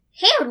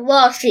Hey,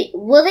 Wall Street,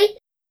 Willie.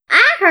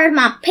 I heard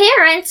my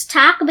parents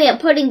talk about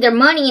putting their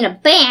money in a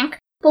bank,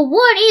 but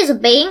what is a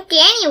bank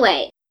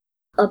anyway?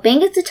 A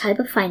bank is a type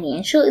of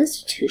financial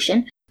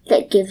institution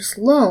that gives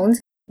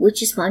loans,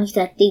 which is money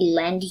that they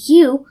lend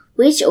you,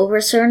 which over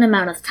a certain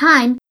amount of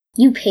time,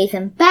 you pay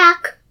them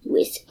back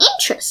with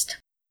interest.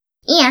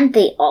 And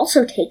they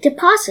also take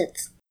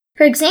deposits.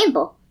 For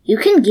example, you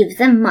can give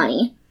them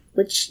money,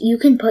 which you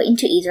can put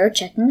into either a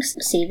checking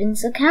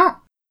savings account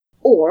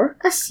or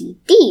a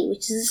CD,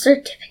 which is a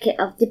certificate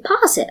of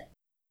deposit.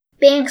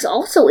 Banks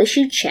also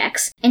issue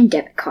checks and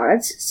debit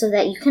cards so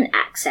that you can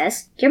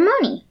access your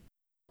money.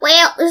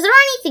 Well, is there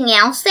anything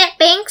else that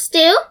banks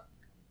do?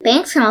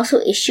 Banks can also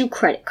issue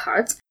credit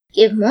cards,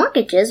 give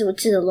mortgages,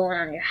 which is a loan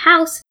on your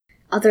house,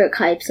 other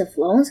types of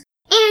loans,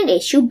 and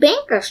issue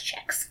banker's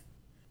checks.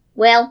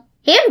 Well,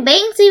 how do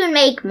banks even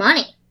make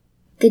money?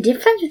 The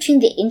difference between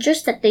the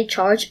interest that they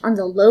charge on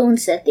the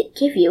loans that they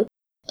give you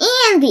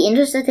and the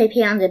interest that they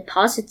pay on the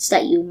deposits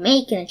that you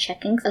make in a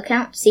checking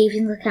account,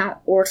 savings account,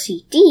 or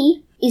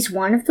CD is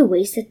one of the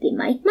ways that they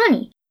make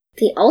money.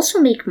 They also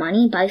make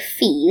money by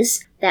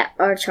fees that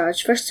are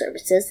charged for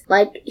services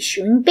like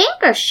issuing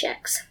banker's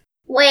checks.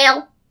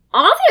 Well,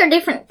 are there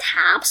different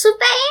types of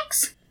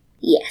banks?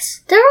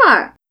 Yes, there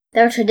are.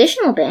 There are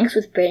traditional banks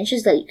with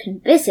branches that you can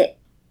visit,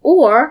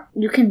 or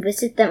you can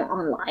visit them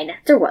online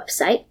at their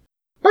website.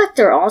 But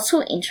there are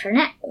also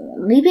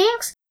internet-only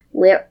banks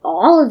where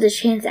all of the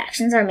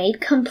transactions are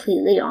made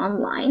completely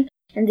online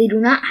and they do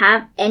not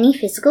have any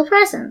physical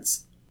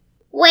presence.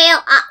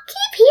 Well, I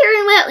keep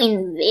hearing about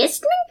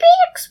investment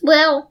banks.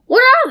 Well,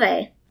 what are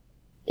they?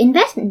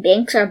 Investment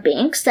banks are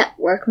banks that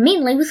work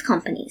mainly with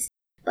companies,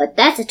 but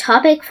that's a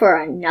topic for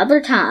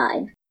another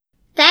time.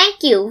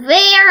 Thank you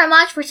very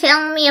much for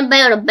telling me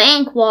about a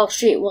bank, Wall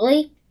Street,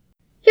 Willie.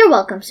 You're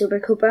welcome, Super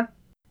Cooper.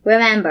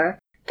 Remember,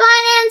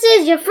 finance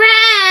is your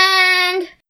friend!